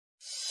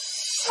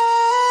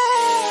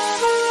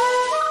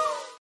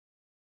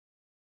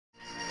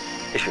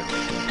এসো।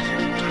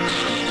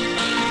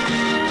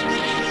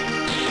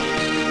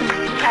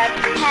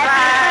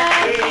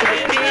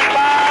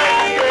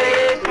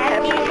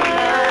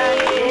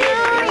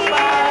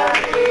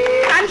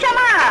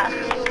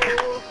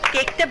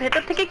 কেকটা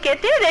ভেতর থেকে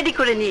কেটে রেডি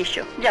করে নিয়ে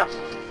এসো, যাও।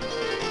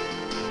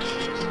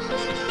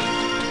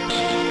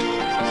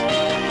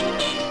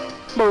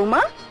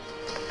 বৌমা,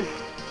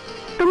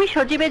 তুমি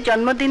সজীবের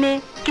জন্মদিনে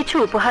কিছু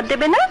উপহার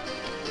দেবে না?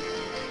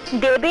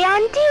 দেবে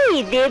আন্টি,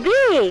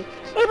 দেবে,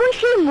 এবং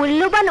সেই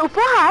মূল্যবান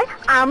উপহার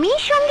আমি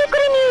সঙ্গে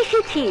করে নিয়ে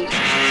এসেছি।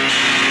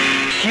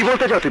 কি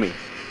বলতে চাও তুমি?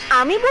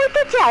 আমি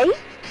বলতে চাই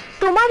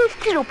তোমার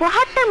স্ত্রীর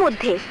উপহারটার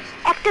মধ্যে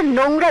একটা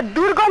নোংরা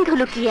দুর্গন্ধ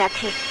লুকিয়ে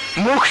আছে।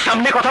 মুখ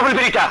সামনে কথা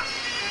বলবে রিটা।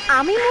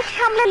 আমি মুখ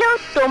সামলালেও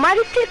তোমার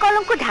স্ত্রীর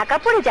কলঙ্ক ঢাকা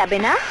পড়ে যাবে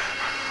না?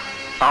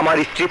 আমার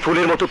স্ত্রী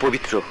ফুলের মতো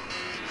পবিত্র,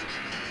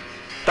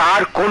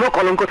 তার কোনো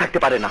কলঙ্ক থাকতে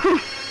পারে না।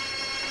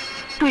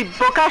 তুই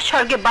বোকার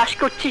স্বর্গে বাস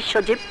করছিস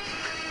সজীব।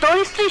 তোর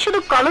স্ত্রী শুধু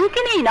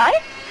কলঙ্কিনীই নয়,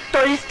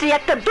 তোর স্ত্রী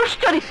একটা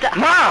দুশ্চরিত্রা।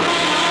 মা,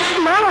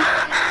 মা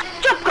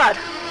চুপ কর।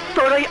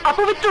 তোর ওই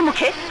অপবিত্র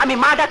মুখে আমি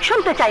মা ডাক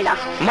শুনতে চাই না।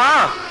 মা,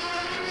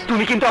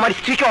 তুমি কিন্তু আমার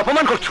স্ত্রীকে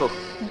অপমান করছো।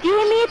 যে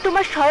মেয়ে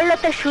তোমার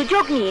সরলতার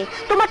সুযোগ নিয়ে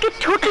তোমাকে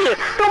ঠকিয়ে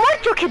তোমার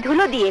চোখে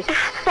ধুলো দিয়ে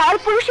পর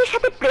পুরুষের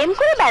সাথে প্রেম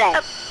করে বেড়ায়,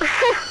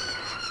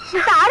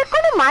 তার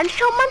কোনো মান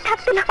সম্মান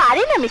থাকতে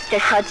পারে না মিস্টার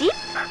সজীব।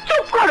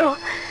 চুপ করো,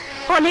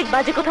 অনেক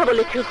বাজে কথা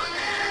বলেছ,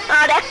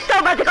 আর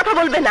একটাও বাজে কথা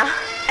বলবে না।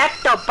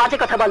 একটাও বাজে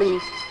কথা বলেনি,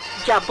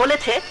 যা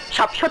বলেছে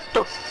সব সত্য।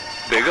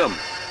 বেগম,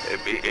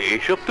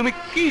 এসব তুমি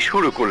কি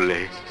শুরু করলে?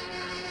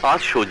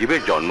 আজ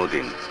সজীবের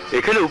জন্মদিন,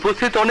 এখানে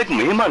উপস্থিত অনেক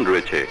মেহমান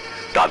রয়েছে,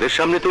 তাদের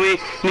সামনে তুমি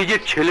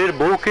নিজের ছেলের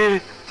বউকে...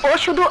 ও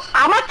শুধু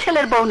আমার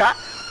ছেলের বউ না,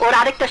 ওর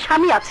আরেকটা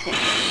স্বামী আছে।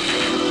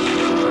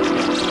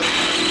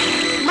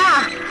 মা,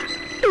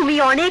 তুমি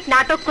অনেক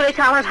নাটক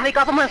করেছো আমার ভাবিকে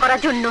অপমান করার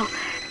জন্য,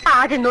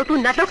 আজ নতুন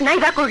নাটক নাই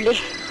বা করলে?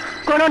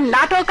 কোনো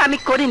নাটক আমি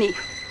করিনি।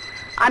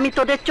 আমি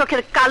তোদের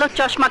চোখের কালো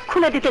চশমা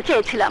খুলে দিতে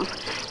চেয়েছিলাম,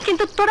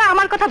 কিন্তু তোরা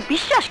আমার কথা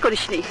বিশ্বাস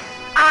করিসনি।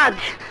 আজ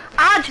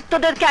আজ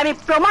তোদেরকে আমি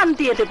প্রমাণ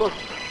দিয়ে দেব।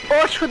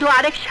 ওর শুধু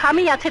আরেক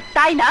স্বামী আছে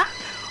তাই না,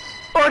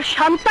 ওর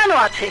সন্তানও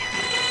আছে।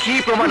 কি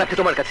প্রমাণ আছে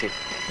তোমার কাছে?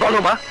 বলো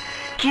মা,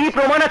 কি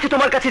প্রমাণ আছে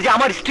তোমার কাছে যে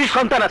আমার স্ত্রীর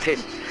সন্তান আছে?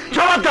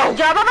 জবাব দাও।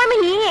 জবাব আমি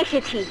নিয়ে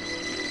এসেছি।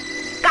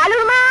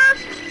 কালুর মা,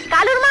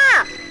 কালুর মা,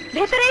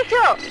 ভেতরে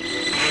এসো।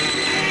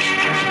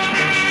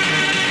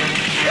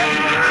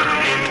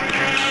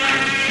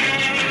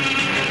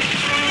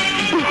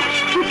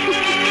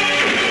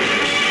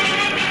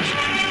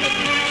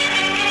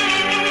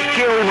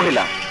 কে ওই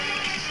মহিলা?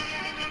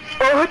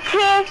 ও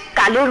হচ্ছে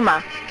কালুর মা,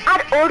 আর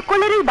ওর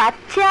কোলের এই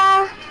বাচ্চা।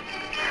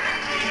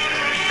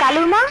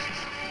 কালুর মা,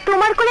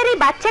 তোমার কোলের এই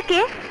বাচ্চাকে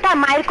তার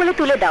মায়ের কোলে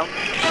তুলে দাও।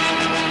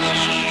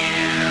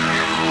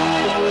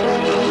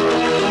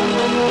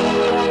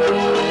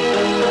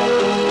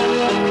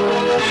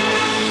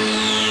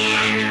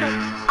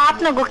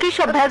 আপনার কি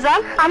সব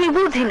ভেজাল আমি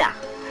বুঝি না।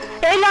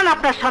 এই লন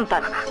আপনার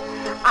সন্তান,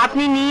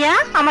 আপনি নিয়ে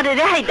আমার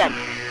রেহাই দেন।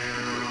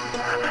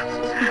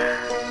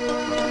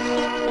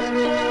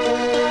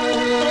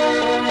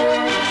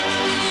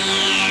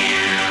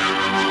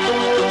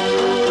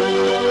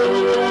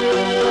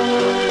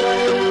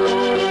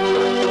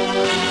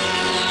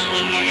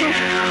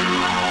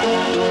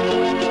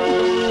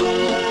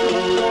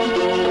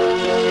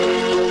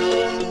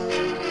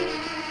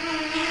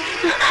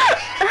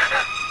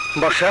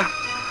 বর্ষা,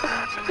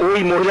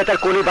 ওই মহিলা তার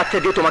কোলে বাচ্চা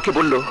দিয়ে তোমাকে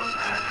বলল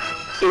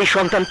এই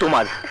সন্তান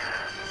তোমার।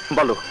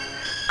 বলো,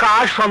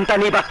 কার সন্তান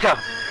এই বাচ্চা?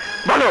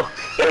 বলো,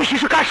 এই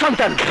শিশু কার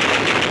সন্তান?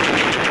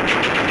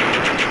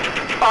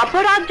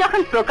 অপরাধ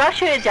যখন প্রকাশ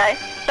হয়ে যায়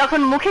তখন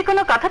মুখে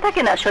কোনো কথা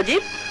থাকে না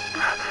সজীব।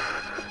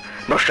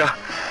 বর্ষা,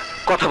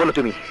 কথা বলো,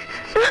 তুমি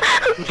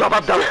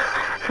জবাব দাও।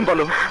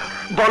 বলো,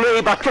 বলো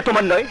এই বাচ্চা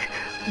তোমার নয়।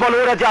 বলো,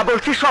 ওরা যা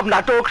বলছে সব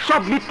নাটক,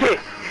 সব মিথ্যে।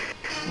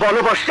 বলো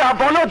বর্ষা,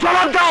 বলো,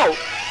 জবাব দাও।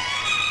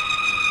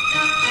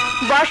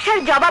 বর্ষার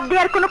জবাব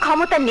দেওয়ার কোনো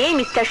ক্ষমতা নেই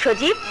মিস্টার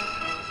সজীব।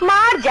 মা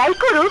আর যাই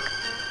করুক,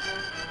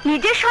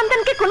 নিজের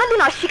সন্তানকে কোনোদিন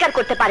অস্বীকার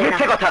করতে পারে না।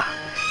 মিথ্যে কথা,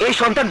 এই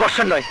সন্তান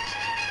বর্ষার নয়।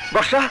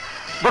 বর্ষা,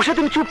 বর্ষা,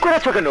 তুমি চুপ করে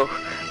আছো কেন?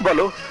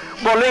 বলো,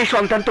 বলো এই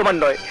সন্তান তোমার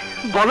নয়।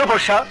 বলো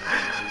বর্ষা,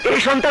 এই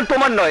সন্তান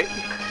তোমার নয়।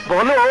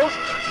 বলো।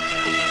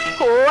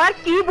 ও আর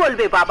কি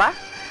বলবে বাবা,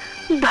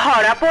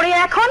 ধরা পড়ে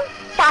এখন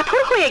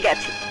পাথর হয়ে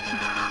গেছে,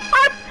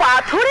 আর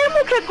পাথরের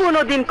মুখে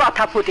কোনোদিন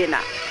কথা ফুটে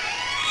না।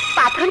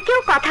 পাথরকেও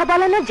কথা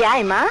বলানো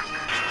যায় মা।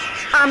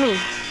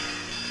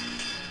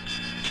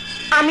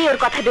 আমি ওর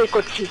কথা বের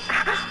করছি।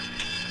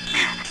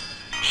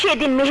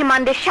 সেদিন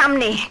মেহমানদের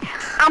সামনে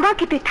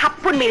আমাকে তুই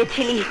থাপ্পড়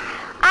মেরেছিলি,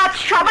 আজ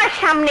সবার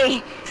সামনে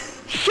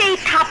সেই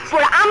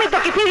থাপ্পড় আমি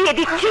তোকে ফিরিয়ে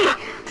দিচ্ছি।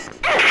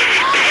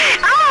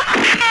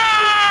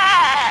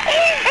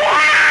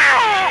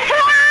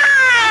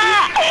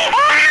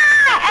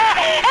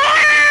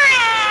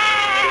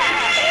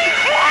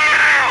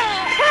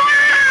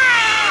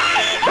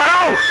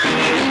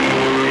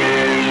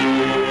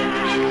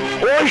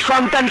 ওই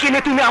সন্তানকে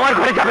নিয়ে তুমি আমার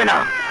ঘরে যাবে না।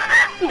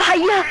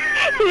 ভাইয়া,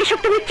 এসব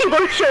তুমি কি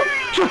বলছো?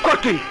 চুপ কর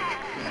তুই।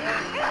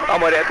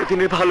 আমার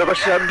এতদিনের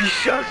ভালোবাসা,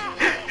 বিশ্বাস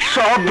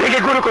সব ভেঙে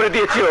গুঁড়ো করে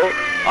দিয়েছে ও।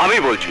 আমি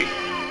বলছি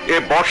এ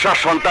বর্ষার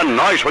সন্তান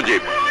নয়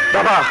সজীব।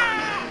 বাবা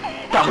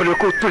তাহলে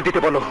ওকে উত্তর দিতে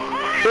বলো,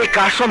 এই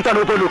কার সন্তান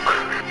ও বলুক।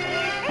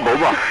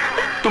 বৌমা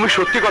তুমি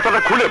সত্যি কথাটা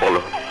খুলে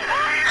বলো।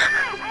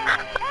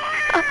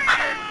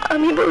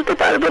 আমি বলতে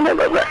পারবো না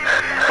বাবা।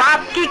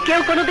 পাপ কি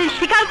কেউ কোনোদিন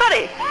স্বীকার করে?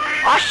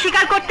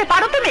 অস্বীকার করতে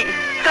পারো তুমি?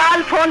 কাল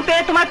ফোন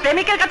পেয়ে তোমার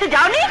প্রেমিকের কাছে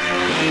যাওনি?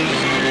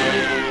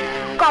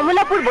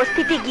 কমলাপুর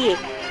বস্তিতে গিয়ে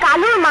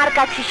কালুর মার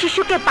কাছে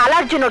শিশুকে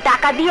পালার জন্য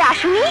টাকা দিয়ে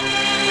আসুনি?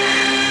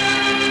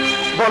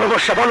 বলো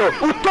বর্ষা, বলো,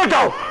 উত্তর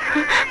দাও।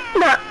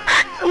 না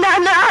না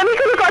না, আমি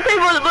কোনো কথাই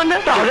বলবো না।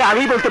 তাহলে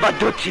আমি বলতে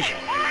বাধ্য হচ্ছি,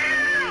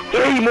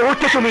 এই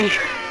মুহূর্তে তুমি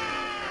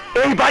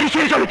এই বাড়ি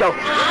ছেড়ে চলে যাও।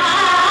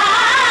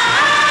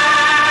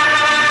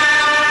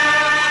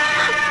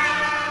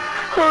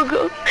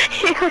 ওগো,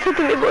 এ কথা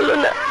তুমি বলো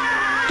না।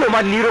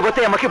 তোমার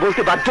নীরবতায় আমাকে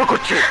বলতে বাধ্য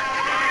করছে।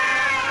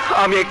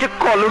 আমি একটা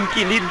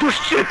কলঙ্কি নির্দোষ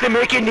ছেলে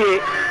মেয়েকে নিয়ে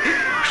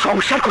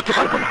সংসার করতে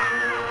পারবো না।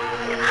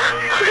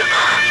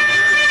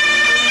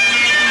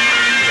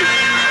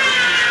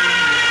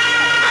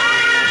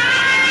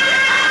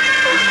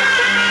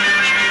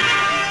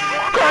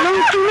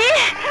 কলঙ্কি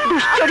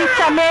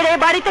দুশ্চরিত্রা মেয়ের এ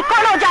বাড়িতে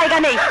কোনো জায়গা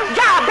নেই।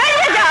 যা,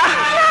 বেরিয়ে যা।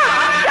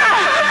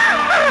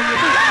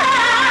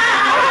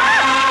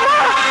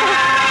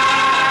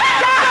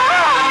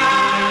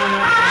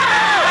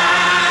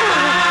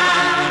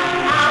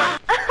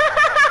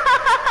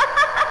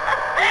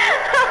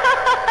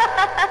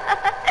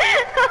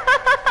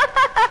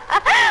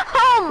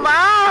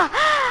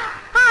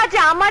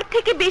 আমার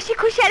থেকে বেশি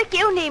খুশি আর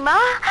কেউ নেই মা।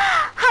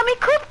 আমি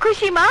খুব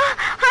খুশি মা,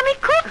 আমি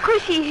খুব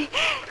খুশি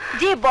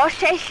যে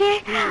বর্ষা এসে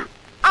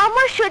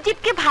আমার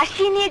সজীবকে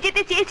ভাসিয়ে নিয়ে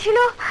যেতে চেয়েছিল,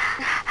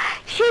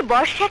 সেই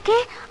বর্ষাকে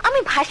আমি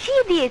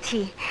ভাসিয়ে দিয়েছি।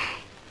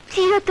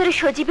 চিরতরে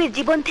সজীবের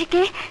জীবন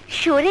থেকে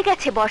সরে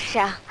গেছে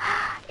বর্ষা।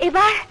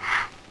 এবার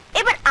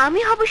এবার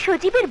আমি হব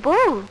সজীবের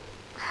বউ।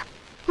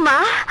 মা,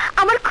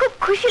 আমার খুব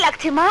খুশি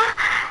লাগছে মা।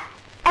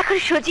 এখন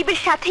সজীবের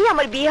সাথেই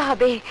আমার বিয়ে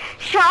হবে।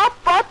 সব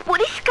পথ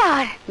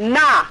পরিষ্কার।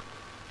 না,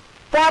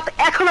 পথ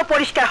এখনো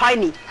পরিষ্কার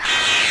হয়নি।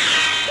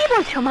 কি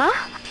বলছো মা?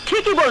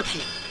 ঠিকই বলছি।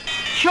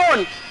 শোন,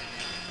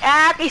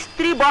 এক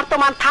স্ত্রী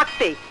বর্তমান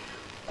থাকতে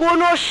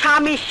কোন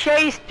স্বামী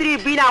সেই স্ত্রী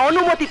বিনা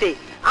অনুমতিতে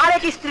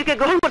আরেক স্ত্রীকে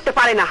গ্রহণ করতে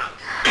পারে না।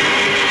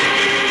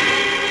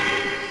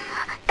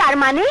 তার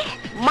মানে?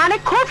 মানে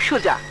খুব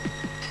সোজা।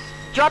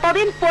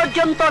 যতদিন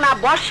পর্যন্ত না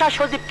বর্ষা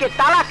সজীবকে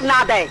তালাক না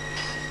দেয়,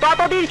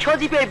 ততদিন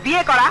সজীবের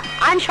বিয়ে করা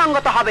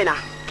আইনসঙ্গত হবে না।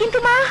 কিন্তু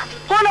মা।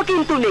 কোনো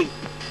কিন্তু নেই।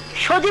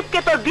 সজীবকে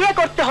তোর বিয়ে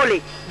করতে হলে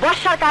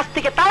বর্ষার কাছ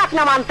থেকে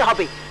তালাকনামা আনতে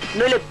হবে,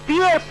 নইলে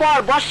বিয়ের পর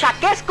বর্ষা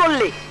কেস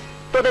করলে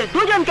তোদের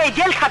দুজনকেই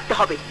জেল খাটতে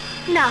হবে।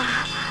 না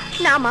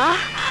না মা,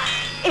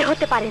 এ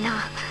হতে পারে না।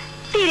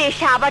 তীরে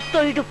এসে আবার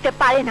তরি ডুবতে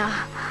পারে না।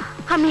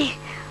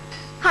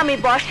 আমি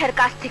বর্ষার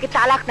কাছ থেকে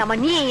তালাকনামা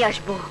নিয়েই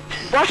আসবো।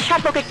 বর্ষা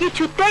তোকে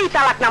কিছুতেই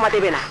তালাকনামা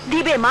দেবে না।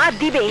 দিবে মা,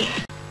 দিবে।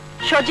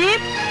 সজীব,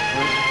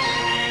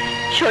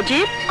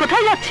 সজীব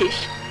কোথায় যাচ্ছিস?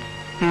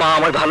 মা,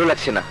 আমার ভালো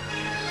লাগছে না,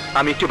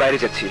 আমি একটু বাইরে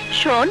যাচ্ছি।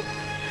 শোন,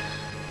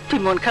 তুই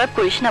মন খারাপ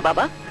করিস না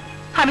বাবা,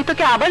 আমি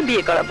তোকে আবার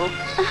বিয়ে করাবো।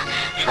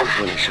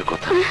 সর্বনাশের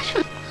কথা।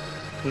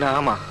 না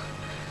মা,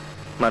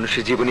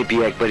 মানুষের জীবনে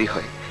বিয়ে একবারই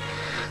হয়,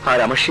 আর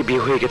আমার সে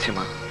বিয়ে হয়ে গেছে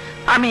মা।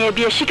 আমি এ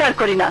বিয়ে স্বীকার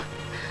করি না।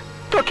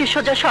 তোকে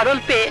সোজা সরল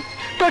পেয়ে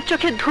তোর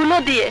চোখে ধুলো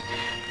দিয়ে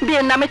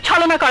বিয়ের নামে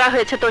ছলনা করা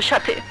হয়েছে তোর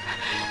সাথে।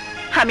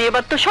 আমি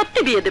এবার তো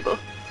সত্যি বিয়ে দেব।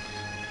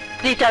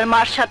 রিটার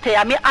মার সাথে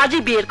আমি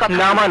আজই বিয়ের কথা।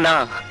 না মা, না,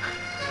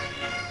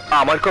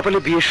 আমার কপালে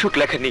বিয়ের সুখ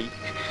লেখা নেই।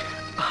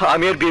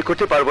 আমি আর বিয়ে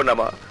করতে পারবো না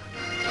মা।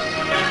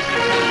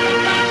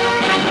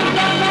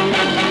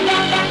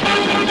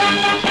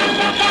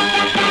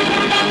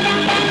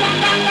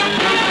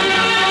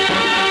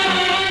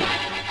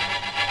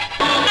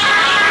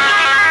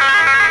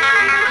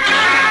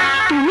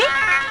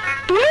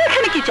 তুমি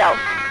এখানে কি চাও?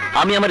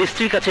 আমি আমার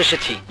স্ত্রীর কাছে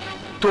এসেছি।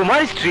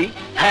 তোমার স্ত্রী?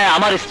 হ্যাঁ,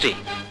 আমার স্ত্রী।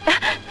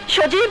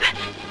 সজীব,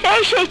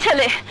 এই সেই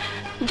ছেলে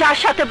যার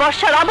সাথে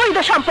বর্ষার অবৈধ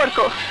সম্পর্ক।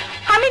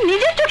 আমি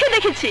নিজের চোখে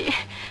দেখেছি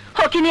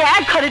ওকে নিয়ে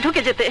এক ঘরে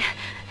ঢুকে যেতে।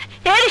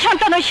 এরই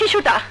সন্তান ওই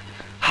শিশুটা।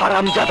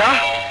 হারামজাদা,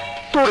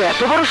 তোর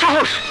এত বড়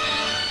সাহস,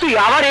 তুই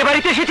আবার এ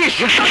বাড়িতে এসেছিস?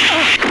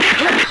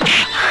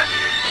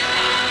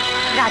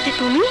 রাজু,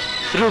 তুমি?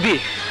 রবি,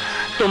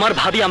 তোমার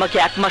ভাবি আমাকে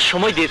 1 মাস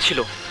সময় দিয়েছিল।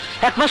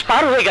 1 মাস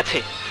পার হয়ে গেছে।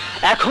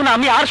 এখন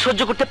আমি আর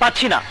সহ্য করতে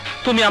পারছি না।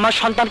 তুমি আমার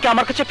সন্তানকে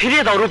আমার কাছে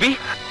ফিরিয়ে দাও রবি।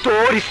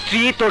 তোর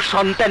স্ত্রী তোর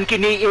সন্তানকে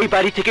নিয়ে এই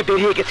বাড়ি থেকে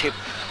বেরিয়ে গেছে।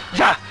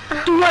 যা,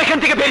 তুই এখান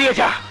থেকে বেরিয়ে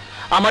যা।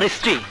 আমার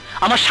স্ত্রী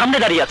আমার সামনে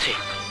দাঁড়িয়ে আছে।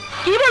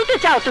 কি বলতে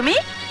চাও তুমি?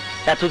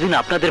 এতদিন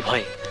আপনাদের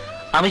ভয়ে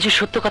আমি যে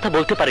সত্য কথা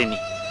বলতে পারিনি,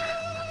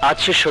 আজ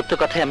সে সত্য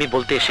কথাই আমি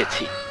বলতে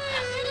এসেছি।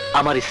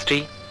 আমার স্ত্রী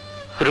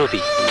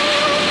রবি।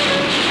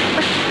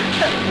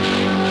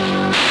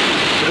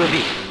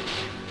 রবি,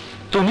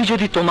 তুমি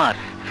যদি তোমার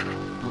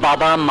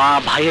বাবা মা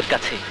ভাইয়ের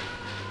কাছে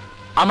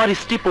আমার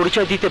স্ত্রী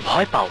পরিচয় দিতে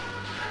ভয় পাও,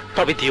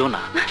 তবে দিও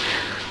না।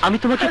 আমি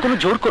তোমাকে কোনো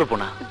জোর করব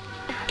না,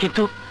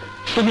 কিন্তু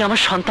তুমি আমার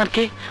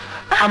সন্তানকে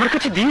আমার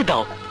কাছে দিয়ে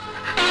দাও।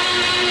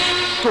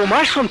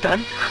 তোমার সন্তান?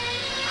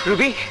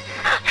 রবি,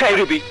 হ্যাঁ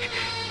রবি,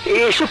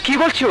 এসব কি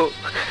বলছো?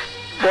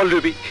 বল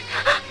রবি,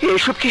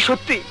 এসব কি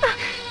সত্যি?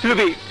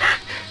 রবি,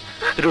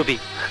 রবি,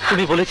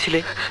 তুমি বলেছিলে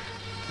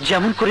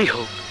যেমন করেই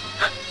হোক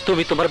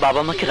তুমি তোমার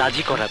বাবা মাকে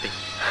রাজি করাবে,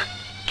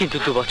 কিন্তু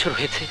 2 বছর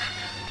হয়েছে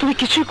তুমি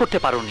কিছুই করতে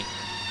পারোনি।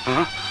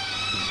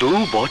 2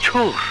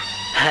 বছর?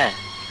 হ্যাঁ,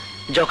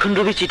 যখন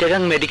রবি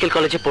চিটাগাং মেডিকেল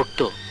কলেজে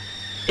পড়তো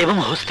এবং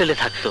হোস্টেলে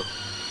থাকতো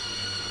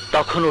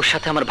তখন ওর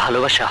সাথে আমার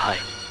ভালোবাসা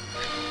হয়।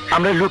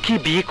 আমরা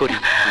লুকিয়ে বিয়ে করি।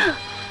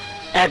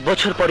 1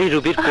 বছর পরে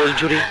রবির কোল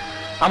জুড়ে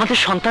আমাদের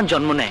সন্তান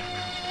জন্ম নেয়।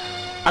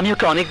 আমি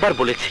ওকে অনেকবার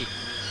বলেছি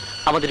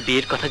আমাদের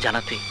বিয়ের কথা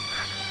জানাতে,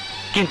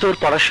 কিন্তু ওর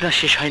পড়াশোনা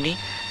শেষ হয়নি,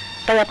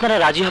 তাই আপনারা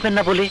রাজি হবেন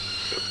না বলে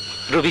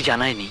রবি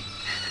জানায়নি।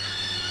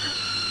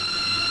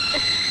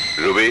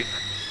 রবি,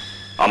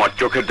 আমার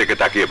চোখের দিকে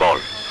তাকিয়ে বল,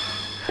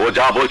 ও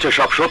যা বলছে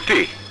সব সত্যি?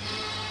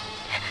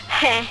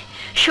 হ্যাঁ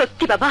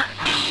সত্যি বাবা।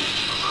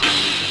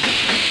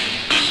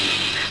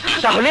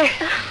 তাহলে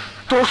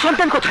তোর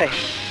সন্তান কোথায়?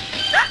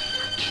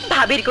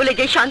 ভাবির কোলে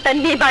যে সন্তান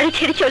নিয়ে বাড়ি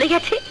ছেড়ে চলে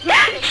গেছে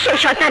সেই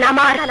সন্তান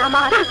আমার।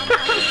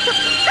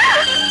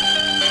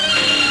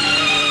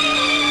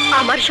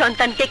 আমার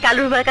সন্তানকে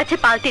কালুর মার কাছে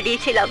পালতে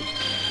দিয়েছিলাম।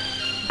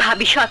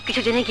 ভাবি সবকিছু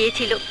জেনে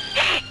গিয়েছিল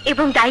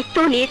এবং দায়িত্ব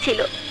নিয়েছিল,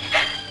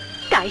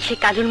 তাই সে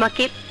কালুর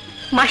মাকে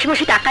মাসে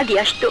মাসে টাকা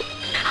দিয়ে আসতো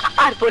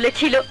আর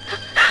বলেছিল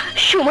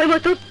সময়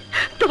মতো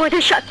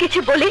তোমাদের সবকিছু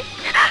বলে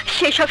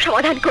সে সব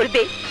সমাধান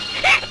করবে।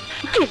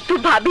 কিন্তু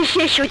ভাবি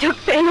সে সুযোগ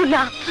পেল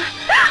না।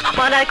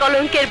 মানার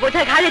কলঙ্কের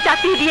বোঝা ঘাড়ে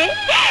চাপিয়ে দিয়ে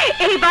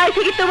এই বাড়ি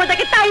থেকে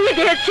তোমাদেরকে তাড়িয়ে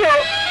দিয়েছে।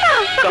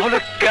 তাহলে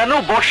কেন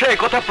বর্ষা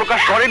কথা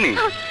প্রকাশ করেনি?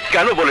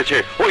 কেন বলেছে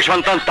ওই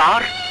সন্তান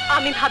তার?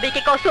 আমি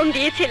ভাবিকে কসম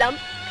দিয়েছিলাম,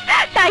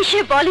 তাই সে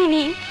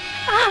বলেনি।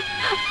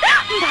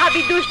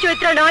 ভাবি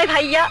দুশ্চরিত্র নয়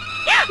ভাইয়া,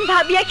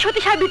 ভাবি এক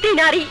সতী সাবিত্রী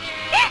নারী,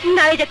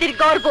 নারী জাতির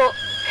গর্ব।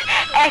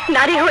 এক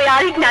নারী হয়ে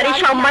আরেক নারীর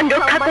সম্মান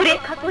রক্ষা করে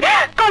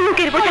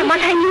কলঙ্কের বোঝা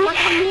মাথায় নিয়ে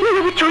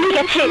নীরবে চলে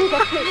গেছে।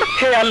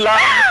 হে আল্লাহ,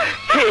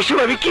 এসব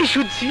আমি কি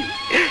শুনছি,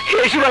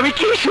 এসব আমি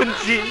কি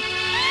শুনছি?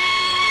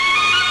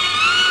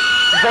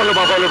 বলো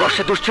মা, বলো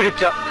বর্ষা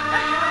দুশ্চরিত্রা,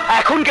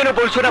 এখন কেন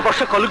বলছো না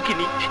বর্ষা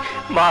কলঙ্কিনী?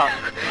 মা,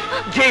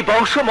 যে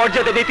বংশ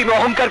মর্যাদা নিয়ে তুমি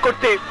অহংকার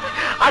করতে,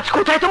 আজ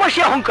কোথায় তোমার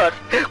সে অহংকার?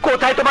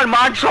 কোথায় তোমার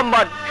মান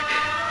সম্মান?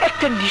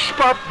 একটা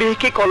নিষ্পাপ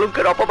মেয়েকে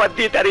কলঙ্কের অপবাদ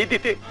দিয়ে তাড়িয়ে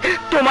দিতে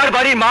তোমার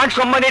বাড়ির মান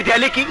সম্মানের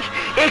দেয়ালে কি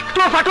একটু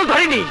ফাটল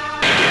ধরেনি?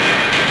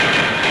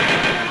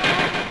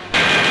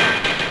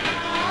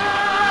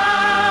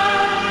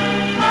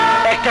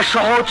 একটা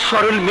সহজ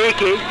সরল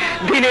মেয়েকে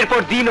দিনের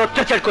পর দিন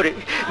অত্যাচার করে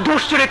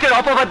দুশ্চরিত্রের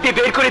অপবাদ দিয়ে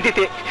বের করে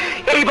দিতে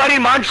এই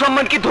বাড়ির মান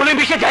সম্মান কি ধুলে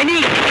মিশে যায়নি?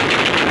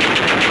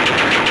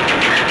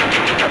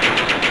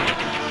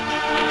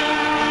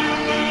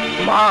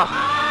 মা,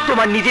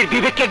 তোমার নিজের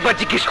বিবেককে একবার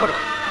জিজ্ঞেস করো।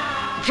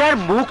 যার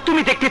মুখ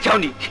তুমি দেখতে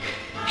চাওনি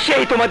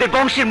সেই তোমাদের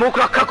বংশের মুখ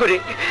রক্ষা করে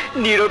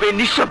নীরবে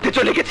নিঃশব্দে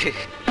চলে গেছে।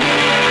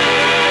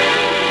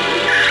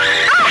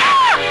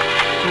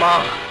 মা,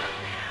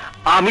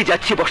 আমি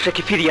যাচ্ছি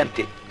বর্ষাকে ফিরিয়ে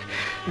আনতে।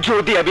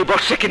 যদি আমি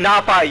বর্ষাকে না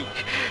পাই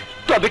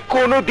তবে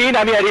কোনোদিন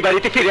আমি আর এই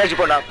বাড়িতে ফিরে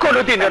আসবো না,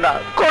 কোনোদিনও না,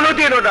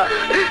 কোনোদিনও না,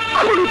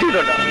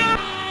 কোনোদিনও না।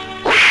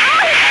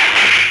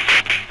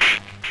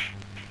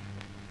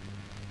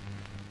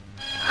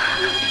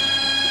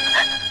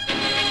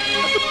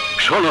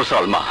 শোনো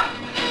সালমা,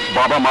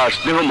 বাবা মার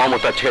স্নেহ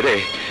মমতা ছেড়ে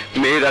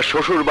মেয়েরা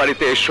শ্বশুর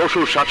বাড়িতে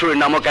শ্বশুর শাশুড়ি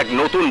নামক এক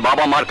নতুন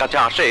বাবা মার কাছে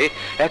আসে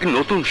এক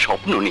নতুন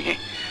স্বপ্ন নিয়ে।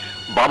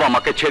 বাবা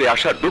মাকে ছেড়ে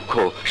আসার দুঃখ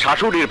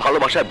শাশুড়ির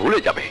ভালোবাসায় ভুলে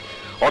যাবে,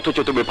 অথচ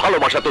তুমি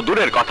ভালোবাসা তো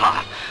দূরের কথা,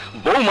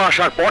 বৌমা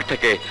আসার পর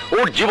থেকে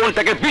ওর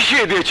জীবনটাকে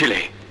বিষিয়ে দিয়েছিলে।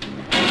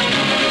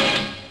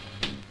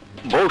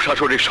 বউ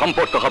শাশুড়ির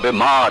সম্পর্ক হবে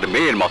মা আর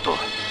মেয়ের মতো।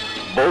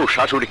 বউ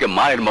শাশুড়িকে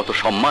মায়ের মতো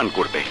সম্মান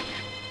করবে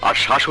আর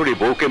শাশুড়ি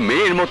বউকে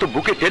মেয়ের মতো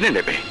বুকে টেনে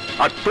নেবে।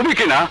 আর তুমি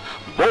কিনা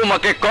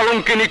বৌমাকে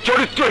কলঙ্কিনী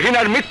চরিত্রহীন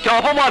আর মিথ্যা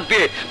অপবাদ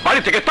দিয়ে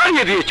বাড়ি থেকে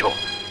তাড়িয়ে দিয়েছো।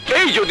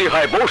 এই যদি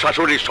হয় বউ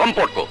শাশুড়ির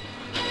সম্পর্ক,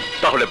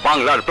 তাহলে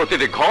বাংলার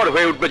প্রতিটি ঘর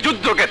হয়ে উঠবে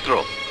যুদ্ধক্ষেত্র।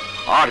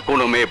 আর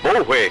কোনো মেয়ে বউ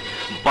হয়ে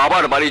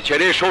বাবার বাড়ি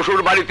ছেড়ে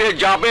শ্বশুর বাড়িতে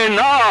যাবে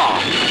না।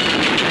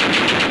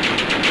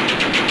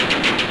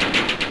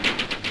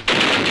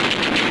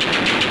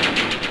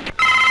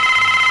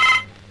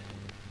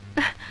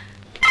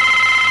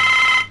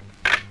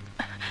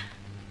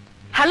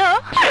 হ্যালো,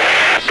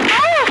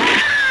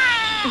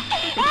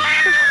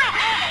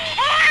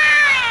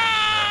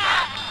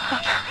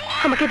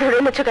 আমাকে ধরে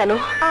এনেছো কেন?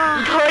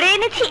 ধরে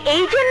এনেছি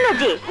এই জন্য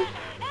যে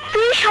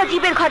তুই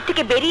সজীবের ঘর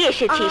থেকে বেরিয়ে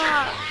এসেছিস,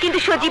 কিন্তু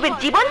সজীবের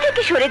জীবন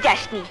থেকে সরে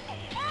যাসনি,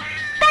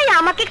 তাই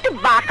আমাকে একটু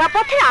বাঁকা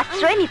পথের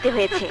আশ্রয় নিতে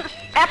হয়েছে।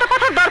 এত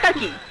কথার দরকার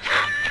কি?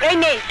 এই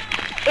নে,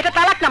 এটা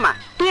তালাকনামা,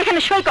 তুই এখানে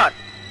সই কর।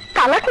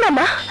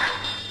 তালাকনামা?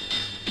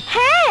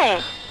 হ্যাঁ,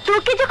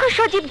 তোকে যখন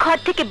সজীব ঘর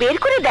থেকে বের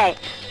করে দেয়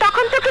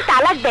তখন তোকে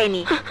তালাক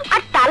দেয়নি,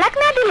 আর তালাক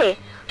না দিলে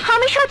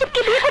আমি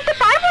সজীবকে বিয়ে করতে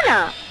পারবো না।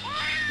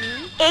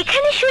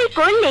 এখানে সই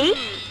করলেই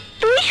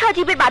তুই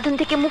সজীবের বাঁধন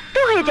থেকে মুক্ত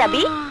হয়ে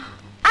যাবি,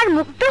 আর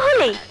মুক্ত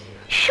হলেই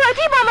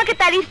সজীব আমাকে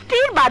তার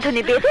স্ত্রীর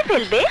বাঁধনে বেঁধে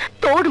ফেলবে।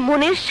 তোর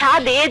মনের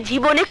স্বাদে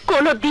জীবনে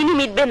কোনো দিনই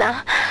মিটবে না।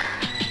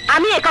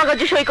 আমি এ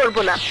কাগজে সই করব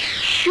না।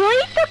 সই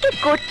তোকে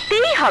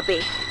করতেই হবে।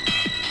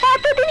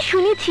 কতদিন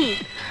শুনেছি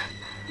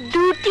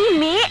দুটি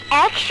মেয়ে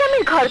এক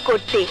স্বামীর ঘর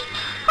করতে,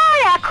 আর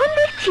এখন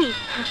দেখছি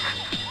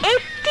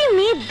একটি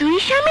মেয়ে দুই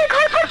স্বামীর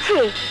ঘর করছে।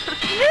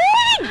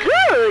 ভেরি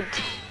গুড,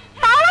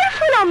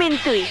 পাওয়ারফুল ওমেন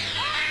তুই।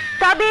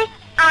 তবে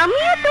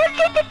আমিও তোর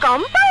চাইতে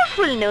কম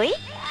পাওয়ারফুল নই,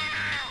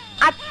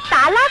 আর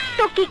তালাক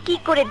তোকে কি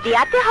করে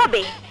দেয়াতে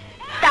হবে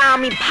তা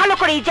আমি ভালো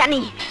করেই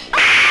জানি।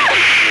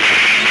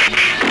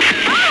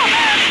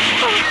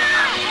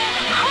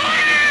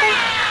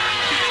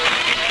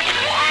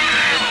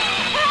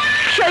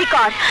 সই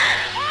কর,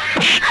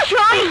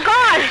 সই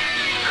কর।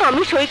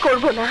 আমি সই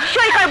করব না।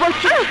 সই কর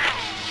বলছি,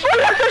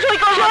 বললাম তো সই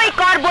কর। সই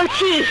কর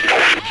বলছি,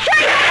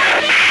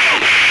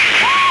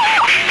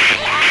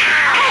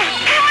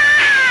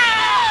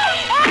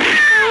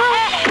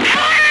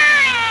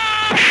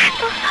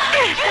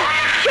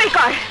 সই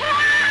কর।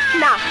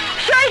 না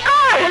সই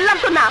কর, বললাম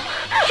তো না।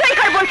 সই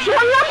কর বলছি,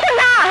 বললাম তো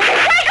না।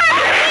 সই কর।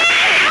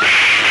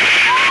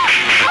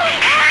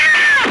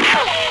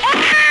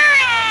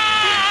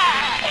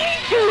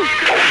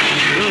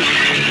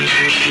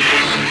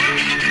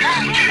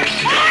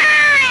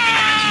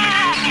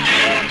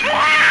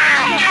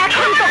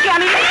 এখন তোকে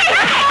আমি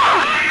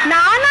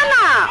না না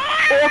না,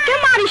 ওকে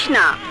মারিস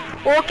না।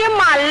 ওকে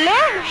মারলে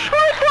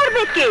সই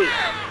করবে কে?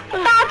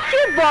 তার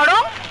চেয়ে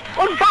বরং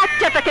ওর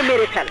বাচ্চাটাকে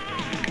মেরে ফেল,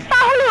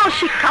 তাহলে ওর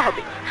শিক্ষা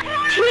হবে।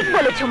 ঠিক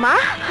বলেছো মা,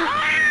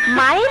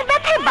 মায়ের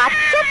ব্যথায়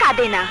বাচ্চা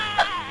কাঁদে না,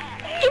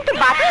 কিন্তু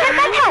বাচ্চার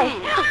ব্যথায়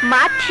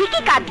মা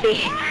ঠিকই কাঁদবে।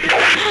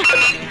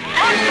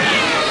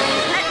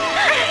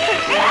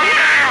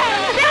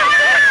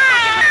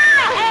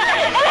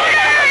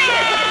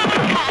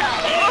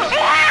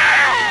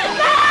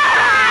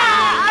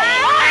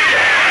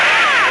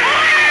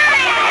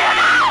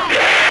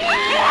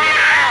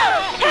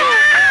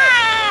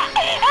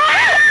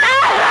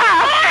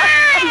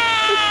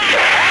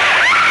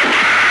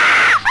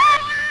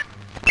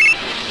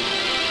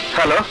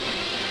 হ্যালো,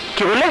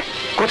 কি বললে?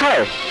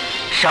 কোথায়?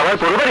 সবার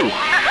পরিবারই?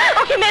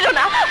 ওকে মেরো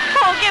না,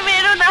 ওকে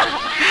মেরো না।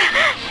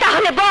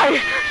 তাহলে বল,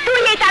 তুই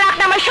এই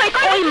তালাকনামায় সই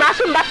কর। ওই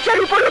মাসুম বাচ্চার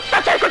উপর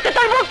অত্যাচার করতে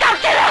তোর মুখ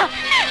কাঁপছে না?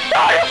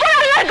 তোর উপর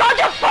আল্লাহর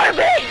গজব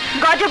পড়বে।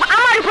 গজব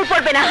আমার উপর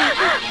পড়বে না,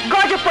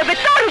 গজব পড়বে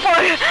তোর উপর।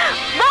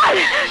 বল,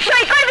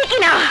 সই করবি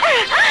কিনা?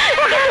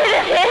 ওকে ছেড়ে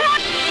দে,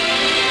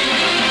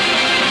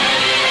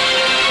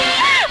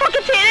 ওকে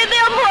ছেড়ে দে,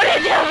 ও মরে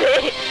যাবে।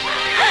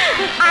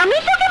 আমি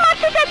তোকে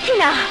মারতে চাচ্ছি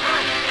না,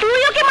 তুই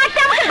ওকে মারতে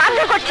আমাকে বাধ্য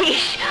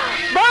করছিস।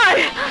 বল,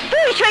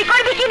 তুই সই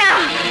করবি কিনা?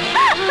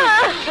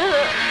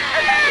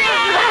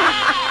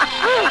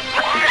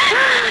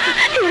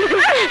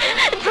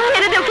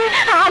 ছেড়ে দে ওকে,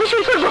 আমি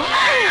সই করবো।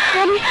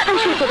 আমি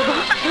সই করবো,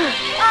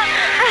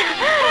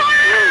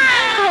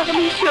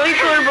 আমি সই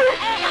করবো,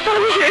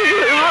 আমি সই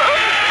করবো।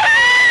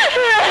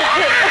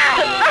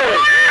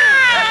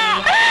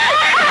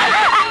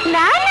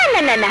 না না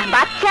না না না,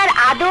 বাচ্চার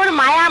আদর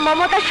মায়া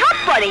মমতা সব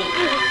পরে,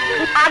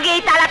 আগে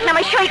এই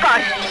তালাকনামায় সই কর।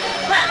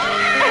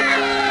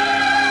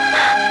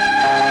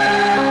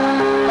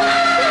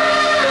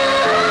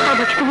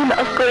 আমাকে তুমি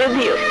মাফ করে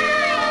দিও।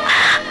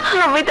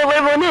 আমি তোমার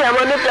মনের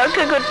আমানত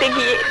রক্ষা করতে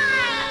গিয়ে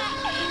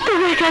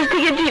তোমার কাছ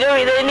থেকে চির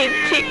বিদায়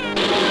নিচ্ছি।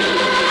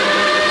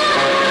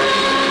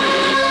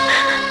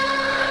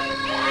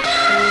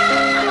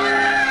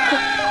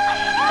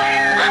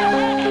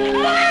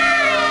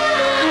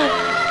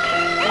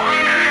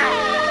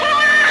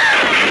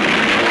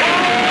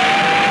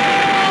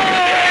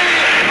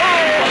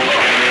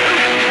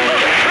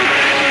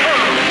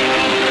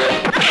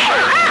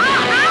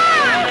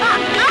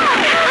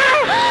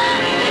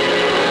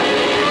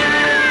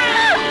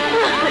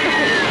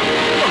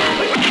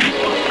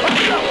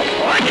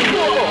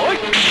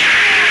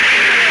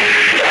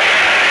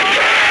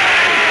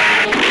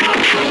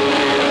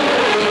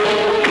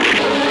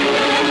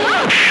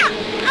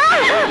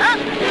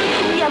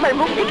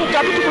 মুখ থেকে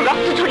যতটুকু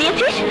রক্ত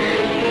ছড়িয়েছিস,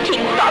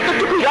 ঠিক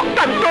ততটুকু রক্ত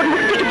আমি তোর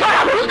মুখ থেকে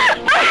পড়াবো।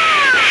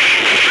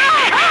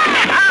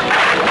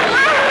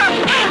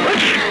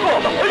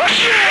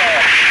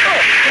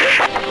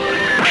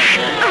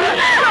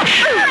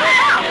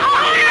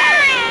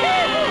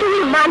 তুই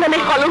মা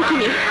নামের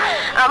কলঙ্কিনী,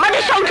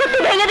 আমাদের সংসার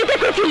তুই ভেঙে দিতে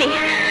চেয়েছিলি,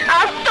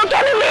 আজ তোকে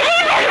আমি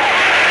মেরেই দেবো।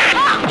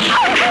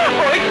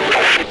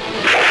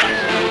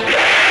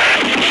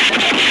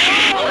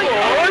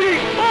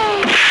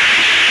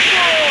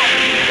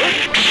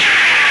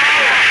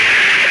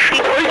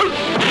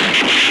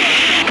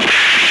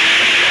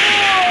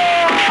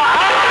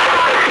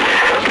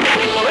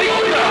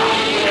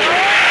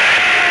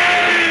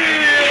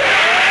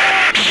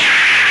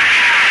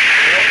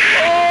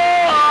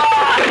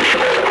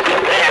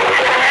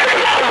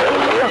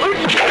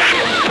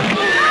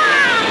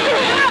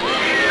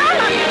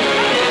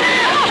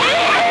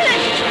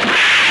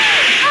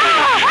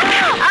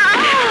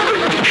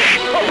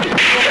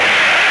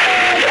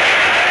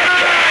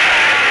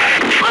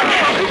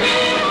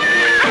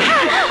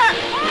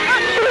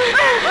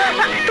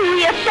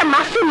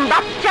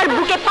 বাচ্চার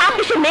বুকে পা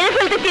পিষে মেরে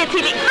ফেলতে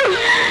চেয়েছিলি,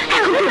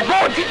 এখন তুই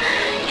বোঝ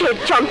এর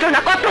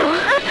যন্ত্রণা কত।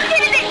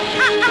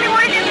 আমি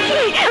মরে যাচ্ছি।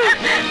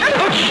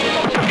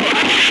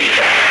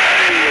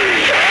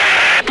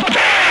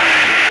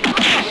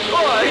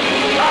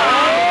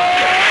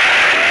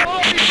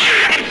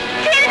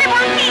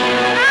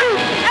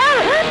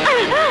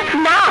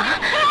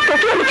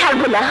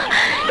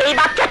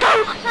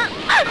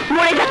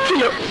 মরে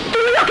যাচ্ছিল,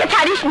 তুই ওকে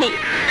ছাড়িসনি।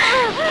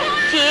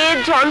 যে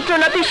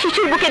যন্ত্রণা তুই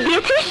শিশুর বুকে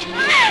দিয়েছিস,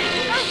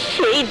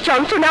 সেই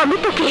যন্ত্রণা আমি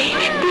তোকে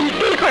তিল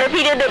তিল করে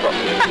ফিরে দেব।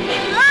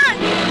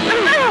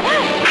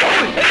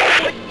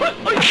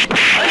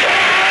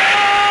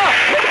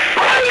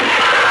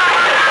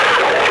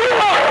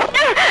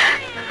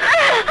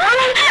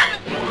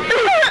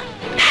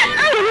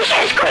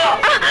 শেষ করো।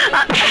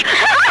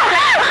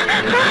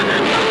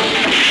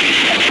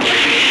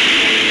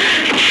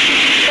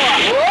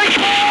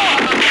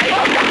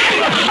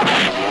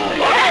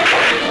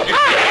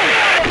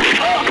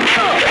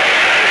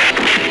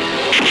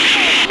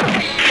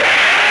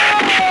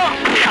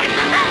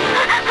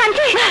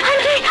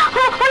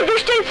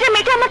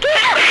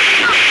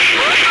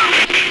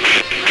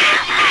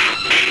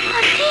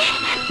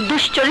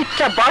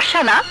 দুশ্চরিত্রা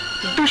বর্ষা না,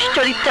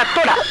 দুশ্চরিত্রা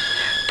তোরা।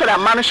 তোরা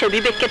মানুষের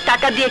বিবেককে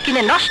টাকা দিয়ে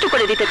কিনে নষ্ট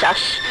করে দিতে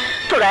চাস।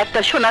 তোরা একটা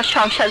সোনার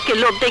সংসারকে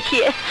লোভ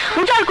দেখিয়ে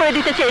উজাড় করে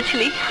দিতে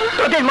চেয়েছিলি।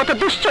 তোদের মতো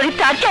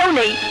দুশ্চরিত্রা আর কেউ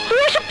নেই। তুই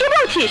এসব কি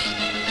বলছিস?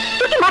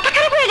 তুই কি মাথা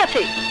খারাপ হয়ে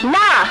গেছে?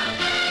 না,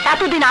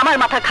 এতদিন আমার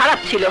মাথা খারাপ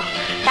ছিল,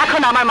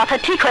 এখন আমার মাথা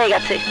ঠিক হয়ে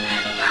গেছে।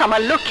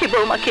 আমার লক্ষ্মী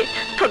বৌমাকে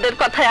তোদের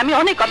কথায় আমি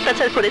অনেক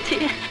অত্যাচার করেছি।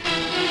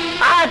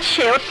 আজ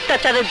সে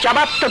অত্যাচারের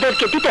জবাব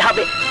তোদেরকে দিতে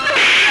হবে।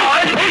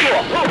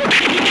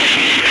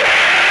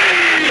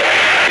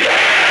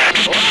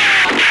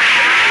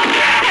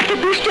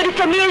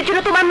 দুশ্চরিত্র মেয়ের জন্য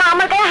তোমার মা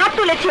আমার গায়ে হাত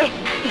তুলেছে,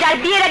 যার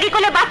বিয়ের আগে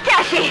কোলে বাচ্চা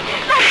আসে।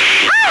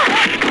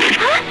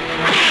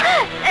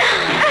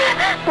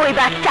 ওই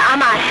বাচ্চা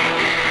আমার।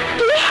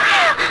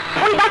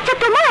 ওই বাচ্চা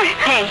তোমার?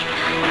 হ্যাঁ,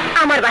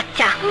 আমার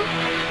বাচ্চা।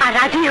 আর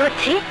রাজুই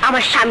হচ্ছে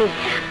আমার স্বামী।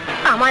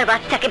 আমার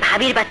বাচ্চাকে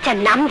ভাবির বাচ্চার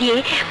নাম দিয়ে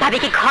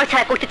ভাবিকে ঘর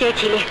ছাড়া করতে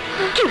চেয়েছিলে,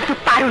 কিন্তু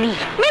পারোনি।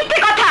 মিথ্যে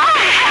কথা।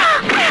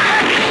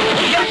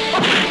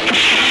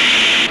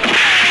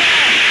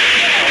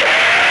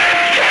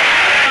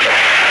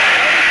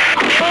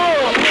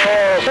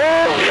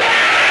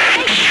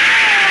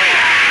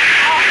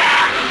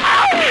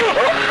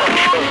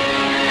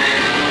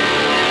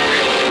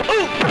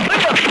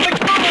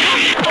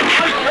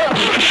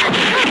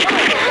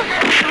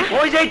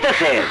 ওই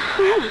যাইতেছে।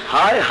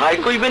 হায় হায়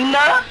কইবেন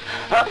না।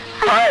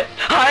 হায়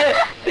হায়,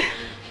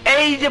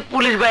 এই যে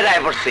পুলিশ বাইরে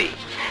আয় পড়ছে,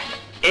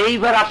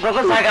 এইবার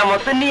আপনাকে জায়গা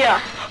মতো নিয়া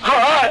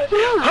হায়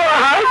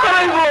হায়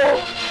করাইবো।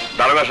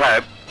 দারোগা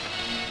সাহেব,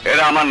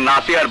 এরা আমার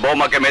নাতি আর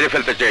বৌমাকে মেরে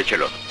ফেলতে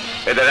চেয়েছিল,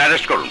 এদের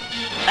অ্যারেস্ট করুন।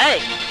 এই,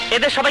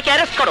 এদের সবাইকে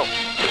অ্যারেস্ট করো।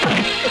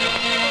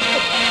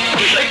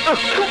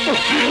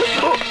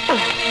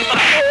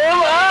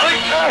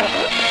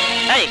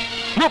 এই,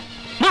 মুভ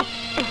মুভ,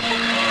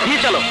 নিয়ে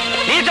চলো,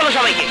 নিয়ে চলো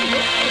সবাইকে।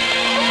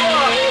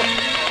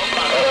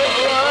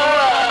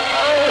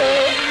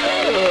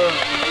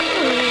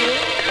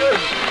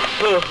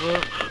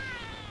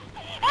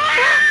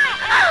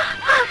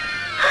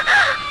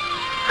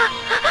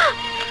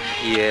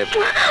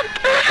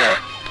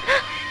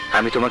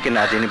 আমি তোমাকে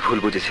না জেনে ভুল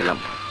বুঝেছিলাম,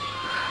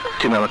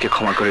 তুমি আমাকে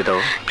ক্ষমা করে দাও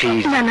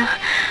প্লিজ। না না,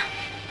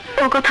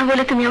 ও কথা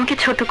বলে তুমি আমাকে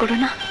ছোট করো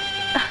না।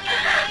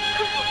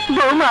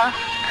 বৌমা,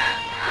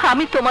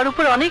 আমি তোমার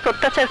উপর অনেক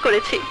অত্যাচার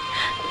করেছি।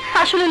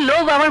 আসলে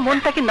লোভ আমার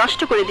মনটাকে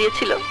নষ্ট করে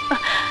দিয়েছিল।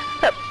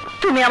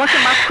 তুমি আমাকে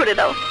মাফ করে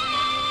দাও।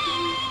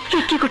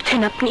 কি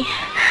করছেন আপনি?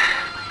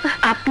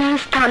 আপনার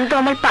স্থান তো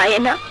আমার পায়ে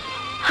না,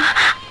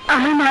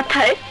 আমার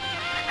মাথায়।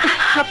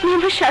 আপনি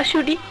আমার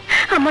শাশুড়ি,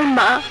 আমার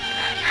মা।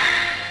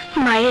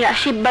 মায়ের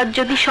আশীর্বাদ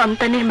যদি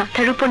সন্তানের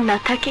মাথার উপর না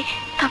থাকে,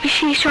 তবে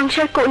সেই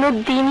সংসার কোনো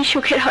দিনই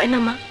সুখের হয় না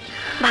মা।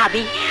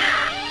 ভাবি,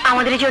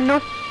 আমাদের জন্য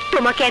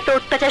তোমাকে এত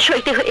অত্যাচার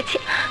সইতে হয়েছে।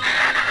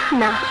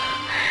 না,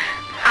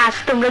 আজ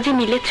তোমরা যে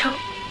মিলেছ,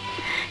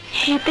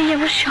 এতেই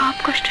আমার সব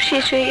কষ্ট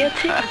শেষ হয়ে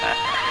গেছে।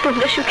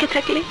 তোমরা সুখে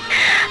থাকলে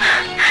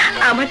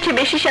আমার চেয়ে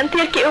বেশি শান্তি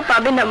আর কেউ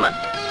পাবে না মা।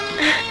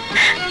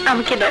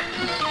 আমাকে দাও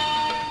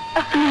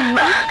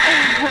মা।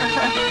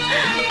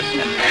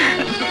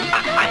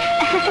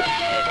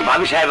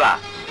 ভাবি সাহেবা,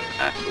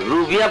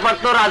 রুবি আপার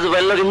তো রাজু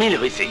ভাইয়ের লগে মিল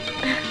হয়েছে,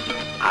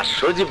 আর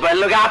সজীব ভাইয়ের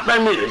লগে আপনার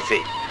মিল হয়েছে।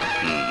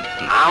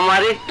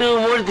 আমার একটু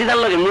মসজিদের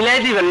লগে মিলাই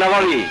দিবেন না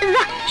ভাবি?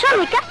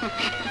 শর্মিকা,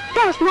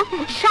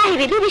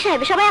 সাহেবে দিদি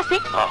সাহেবে সবাই আছে।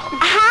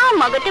 হ্যাঁ,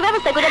 মগজে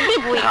ব্যবস্থা করে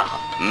দিবই।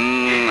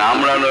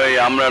 আমরা নই,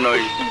 আমরা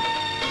নই,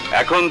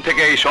 এখন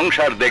থেকে এই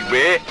সংসার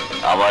দেখবে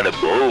আমার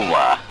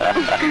বৌমা।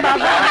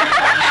 বাবা